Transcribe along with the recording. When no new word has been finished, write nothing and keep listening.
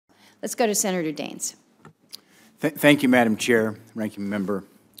Let's go to Senator Daines. Thank you, Madam Chair, Ranking Member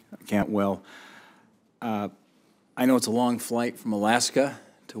Cantwell. I know it's a long flight from Alaska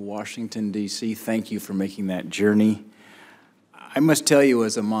to Washington, D.C. Thank you for making that journey. I must tell you,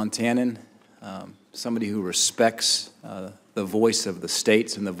 as a Montanan, somebody who respects the voice of the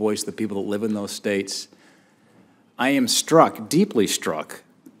states and the voice of the people that live in those states, I am struck, deeply struck,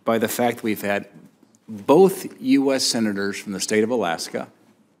 by the fact we've had both U.S. senators from the state of Alaska,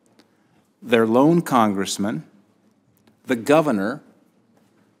 their lone congressman, the governor,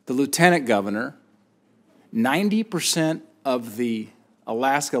 the lieutenant governor, 90% of the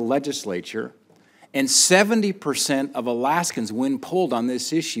Alaska legislature, and 70% of Alaskans, when polled on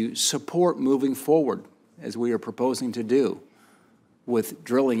this issue, support moving forward, as we are proposing to do, with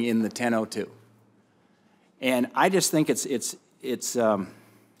drilling in the 1002. And I just think it's a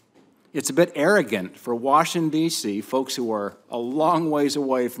bit arrogant for Washington, D.C., folks who are a long ways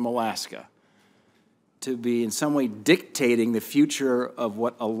away from Alaska, to be in some way dictating the future of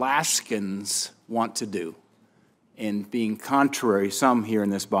what Alaskans want to do, and being contrary, some here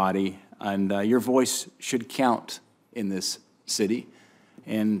in this body, and your voice should count in this city,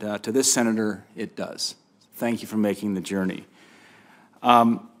 and to this senator, it does. Thank you for making the journey.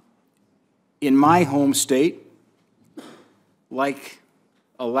 In my home state, like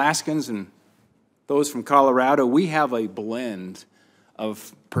Alaskans and those from Colorado, we have a blend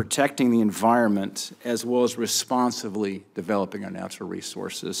of protecting the environment as well as responsibly developing our natural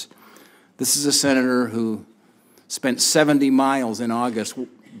resources. This is a senator who spent 70 miles in August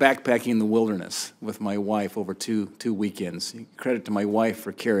backpacking in the wilderness with my wife over two weekends. Credit to my wife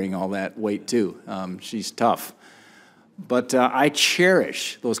for carrying all that weight, too. She's tough. But I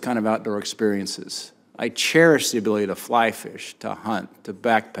cherish those kind of outdoor experiences. I cherish the ability to fly fish, to hunt, to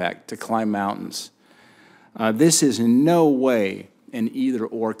backpack, to climb mountains. This is in no way an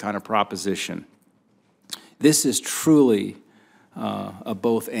either-or kind of proposition. This is truly a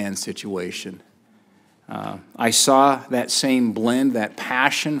both-and situation. I saw that same blend, that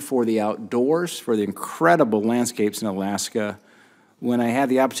passion for the outdoors, for the incredible landscapes in Alaska, when I had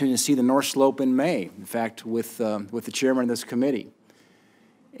the opportunity to see the North Slope in May, in fact, with the chairman of this committee.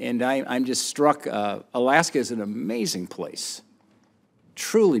 And I'm just struck. Alaska is an amazing place,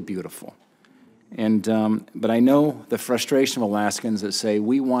 truly beautiful. And, but I know the frustration of Alaskans that say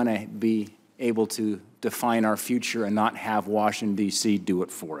we want to be able to define our future and not have Washington, D.C. do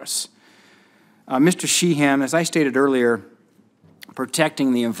it for us. Mr. Sheehan, as I stated earlier,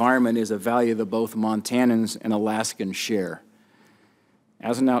 protecting the environment is a value that both Montanans and Alaskans share.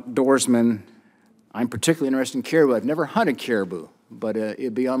 As an outdoorsman, I'm particularly interested in caribou. I've never hunted caribou, but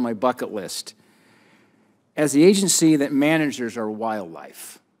it'd be on my bucket list. As the agency that manages our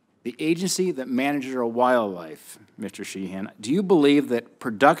wildlife, Mr. Sheehan, do you believe that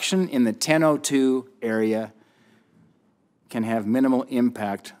production in the 1002 area can have minimal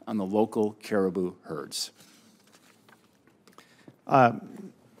impact on the local caribou herds?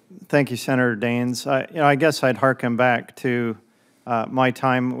 Thank you, Senator Daines. I guess I'd hearken back to my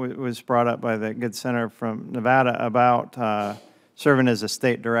time was brought up by the good senator from Nevada about serving as a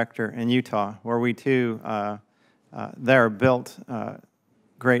state director in Utah, where we too there built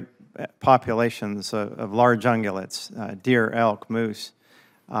great populations of large ungulates, deer, elk, moose,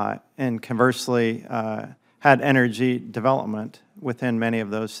 and conversely had energy development within many of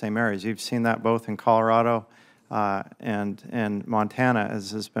those same areas. You've seen that both in Colorado and Montana,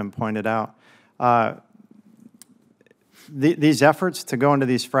 as has been pointed out. These efforts to go into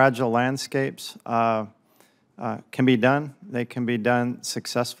these fragile landscapes can be done. They can be done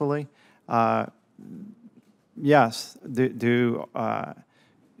successfully. Yes, do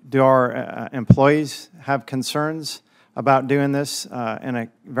our employees have concerns about doing this in a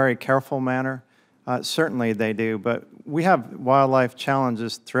very careful manner? Certainly they do, but we have wildlife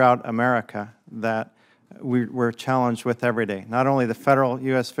challenges throughout America that we're challenged with every day. Not only the federal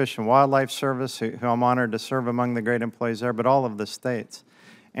U.S. Fish and Wildlife Service, who I'm honored to serve among the great employees there, but all of the states.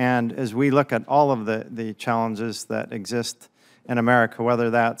 And as we look at all of the challenges that exist in America, whether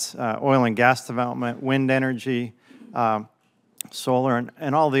that's oil and gas development, wind energy, solar,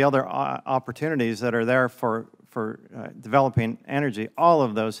 and all the other opportunities that are there for developing energy, all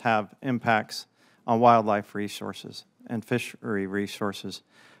of those have impacts on wildlife resources and fishery resources.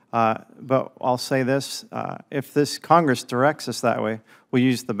 But I'll say this, if this Congress directs us that way, we'll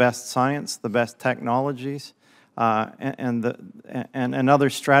use the best science, the best technologies, and other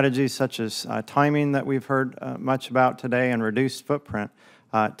strategies such as timing that we've heard much about today and reduced footprint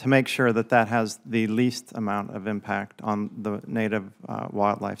to make sure that that has the least amount of impact on the native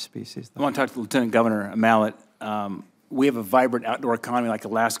wildlife species. I want to talk to Lieutenant Governor Mallet. we have a vibrant outdoor economy like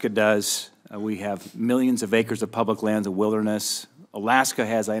Alaska does. We have millions of acres of public lands of wilderness. Alaska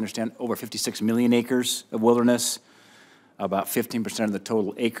has, I understand, over 56 million acres of wilderness, about 15% of the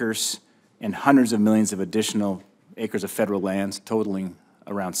total acres, and hundreds of millions of additional acres of federal lands, totaling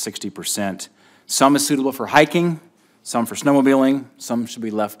around 60%. Some is suitable for hiking, some for snowmobiling, some should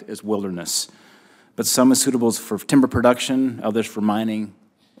be left as wilderness. But some is suitable for timber production, others for mining,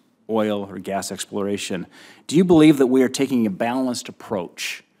 oil, or gas exploration. Do you believe that we are taking a balanced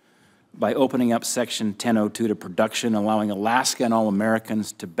approach by opening up Section 1002 to production, allowing Alaska and all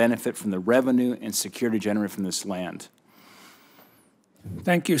Americans to benefit from the revenue and security generated from this land?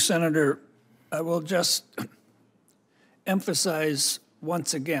 Thank you, Senator. I will just emphasize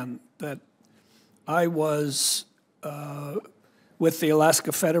once again that I was with the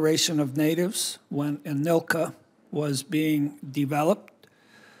Alaska Federation of Natives when ANWR was being developed.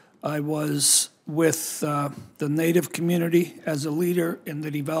 I was with the Native community as a leader in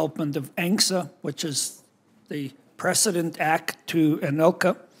the development of ANWR, which is the precedent act to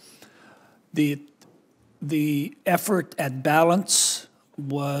ANWR. The effort at balance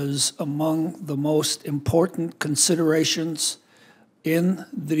was among the most important considerations in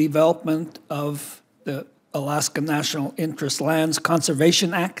the development of the Alaska National Interest Lands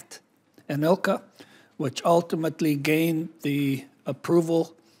Conservation Act, ANWR, which ultimately gained the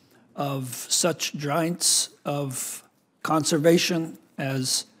approval of such giants of conservation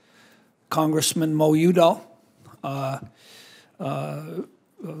as Congressman Mo Udall,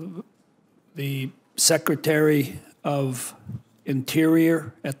 the Secretary of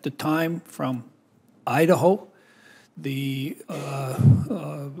Interior at the time from Idaho, the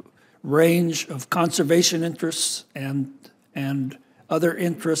range of conservation interests and other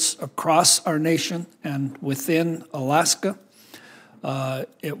interests across our nation and within Alaska.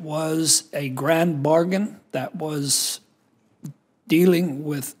 It was a grand bargain that was dealing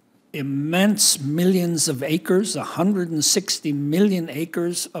with immense millions of acres. 160 million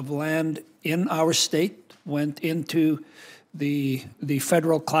acres of land in our state went into the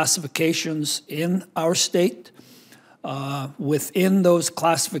federal classifications in our state. Within those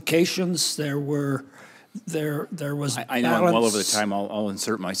classifications, there was I know I'm well over the time. I'll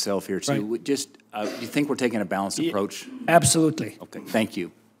insert myself here too. Right. Just, do you think we're taking a balanced approach? Absolutely. Okay, thank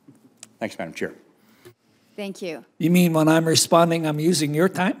you. Thanks, Madam Chair. Thank you. You mean when I'm responding, I'm using your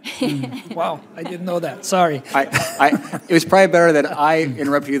time? Wow, I didn't know that. Sorry. It was probably better that I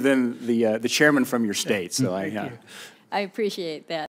interrupt you than the chairman from your state. So I appreciate that.